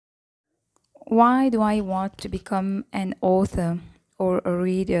why do I want to become an author or a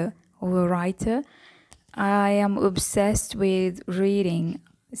reader or a writer? I am obsessed with reading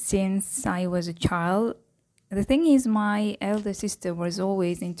since I was a child. The thing is, my elder sister was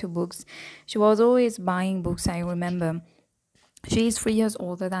always into books. She was always buying books, I remember. She's 3 years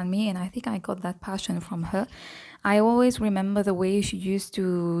older than me, and I think I got that passion from her. I always remember the way she used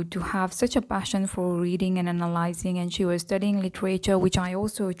to have such a passion for reading and analyzing, and she was studying literature, which I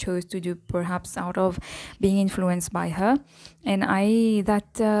also chose to do, perhaps out of being influenced by her. And I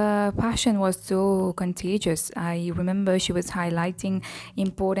that passion was so contagious. I remember she was highlighting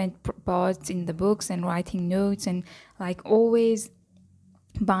important parts in the books and writing notes, and like always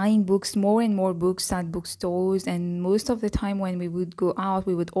buying books, more and more books at bookstores. And most of the time when we would go out,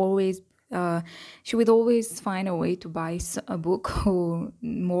 we would always she would always find a way to buy a book or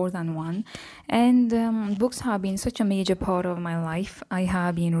more than one. And books have been such a major part of my life. I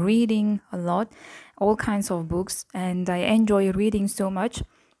have been reading a lot, all kinds of books, and I enjoy reading so much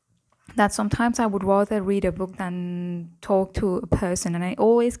that sometimes I would rather read a book than talk to a person. And I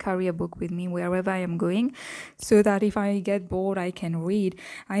always carry a book with me wherever I am going, so that if I get bored, I can read.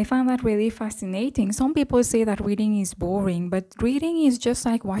 I find that really fascinating. Some people say that reading is boring, but reading is just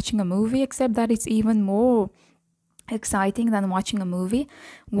like watching a movie, except that it's even more exciting than watching a movie.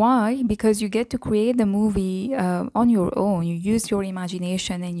 Why? Because you get to create the movie on your own. You use your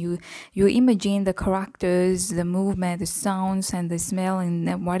imagination, and you imagine the characters, the movement, the sounds, and the smell,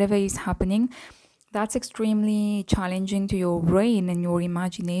 and whatever is happening. That's extremely challenging to your brain and your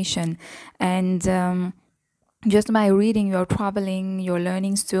imagination. And just by reading, you're traveling, you're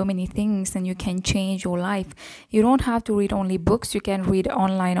learning so many things, and you can change your life. You don't have to read only books. You can read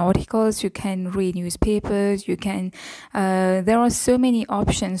online articles, you can read newspapers, you can there are so many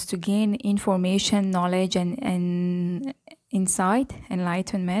options to gain information, knowledge, and insight,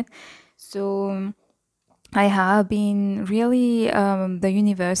 enlightenment. So I have been really, the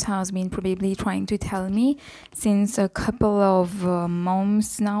universe has been probably trying to tell me since a couple of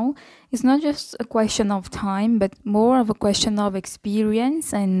months now. It's not just a question of time, but more of a question of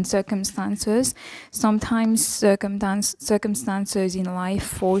experience and circumstances. Sometimes circumstances in life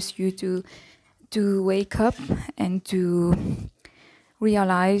force you to wake up and to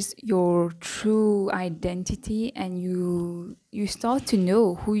realize your true identity, and you start to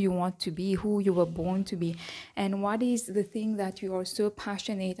know who you want to be, who you were born to be, and what is the thing that you are so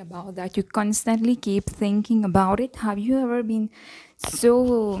passionate about that you constantly keep thinking about it. Have you ever been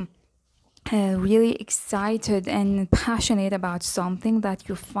so really excited and passionate about something that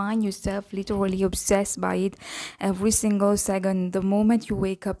you find yourself literally obsessed by it every single second? The moment you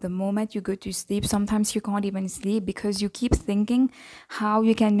wake up, the moment you go to sleep, sometimes you can't even sleep because you keep thinking how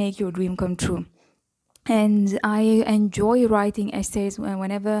you can make your dream come true. And I enjoy writing essays.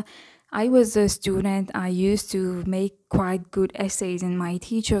 Whenever I was a student, I used to make quite good essays, and my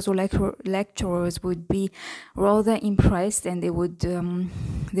teachers or lecturers would be rather impressed, and they would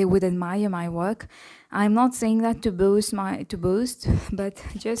admire my work. I'm not saying that to boast, but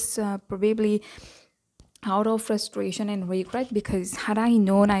just probably out of frustration and regret, because had I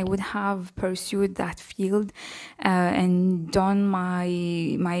known, I would have pursued that field and done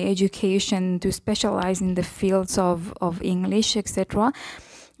my education to specialize in the fields of English, etc.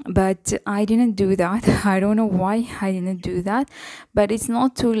 But I didn't do that. I don't know why I didn't do that, but it's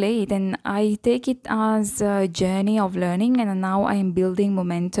not too late, and I take it as a journey of learning, and now I'm building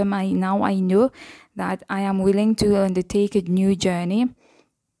momentum. Now I know that I am willing to undertake a new journey,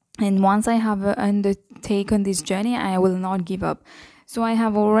 and once I have undertaken this journey, I will not give up. So I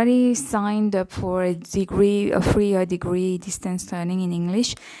have already signed up for a 3-year degree distance learning in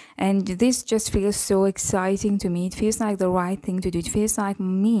English, and this just feels so exciting to me. It feels like the right thing to do. It feels like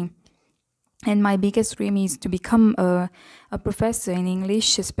me. And my biggest dream is to become a professor in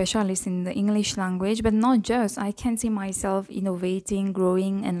English, a specialist in the English language, but not just. I can see myself innovating,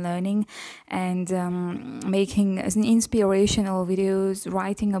 growing, and learning, and making inspirational videos,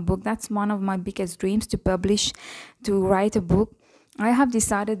 writing a book. That's one of my biggest dreams, to publish, to write a book. I have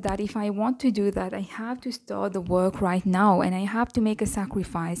decided that if I want to do that, I have to start the work right now, and I have to make a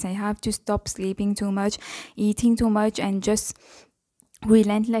sacrifice. I have to stop sleeping too much, eating too much, and just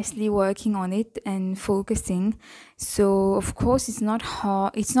relentlessly working on it and focusing. So of course it's not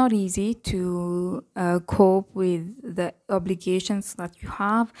hard, it's not easy to cope with the obligations that you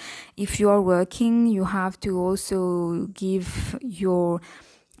have. If you are working, you have to also give your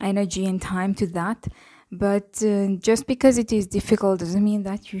energy and time to that. But just because it is difficult doesn't mean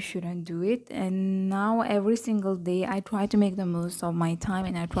that you shouldn't do it. And now every single day I try to make the most of my time,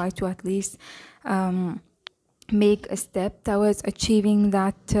 and I try to at least make a step towards achieving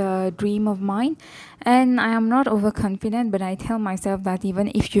that dream of mine. And I am not overconfident, but I tell myself that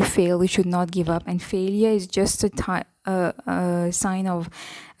even if you fail, you should not give up, and failure is just a sign of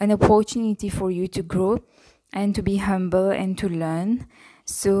an opportunity for you to grow and to be humble and to learn.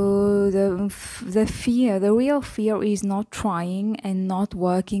 So the real fear is not trying and not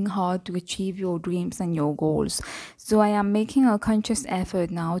working hard to achieve your dreams and your goals. So I am making a conscious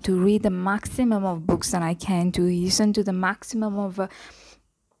effort now to read the maximum of books that I can, to listen to the maximum of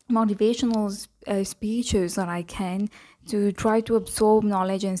motivational speeches that I can, to try to absorb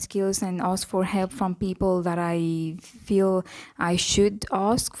knowledge and skills and ask for help from people that I feel I should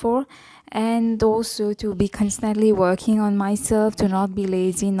ask for, and also to be constantly working on myself, to not be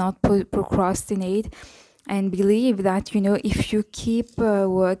lazy, not procrastinate, and believe that, you know, if you keep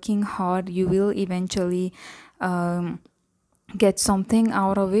working hard, you will eventually get something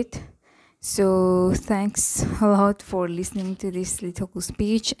out of it. So thanks a lot for listening to this little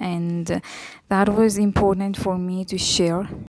speech, and that was important for me to share.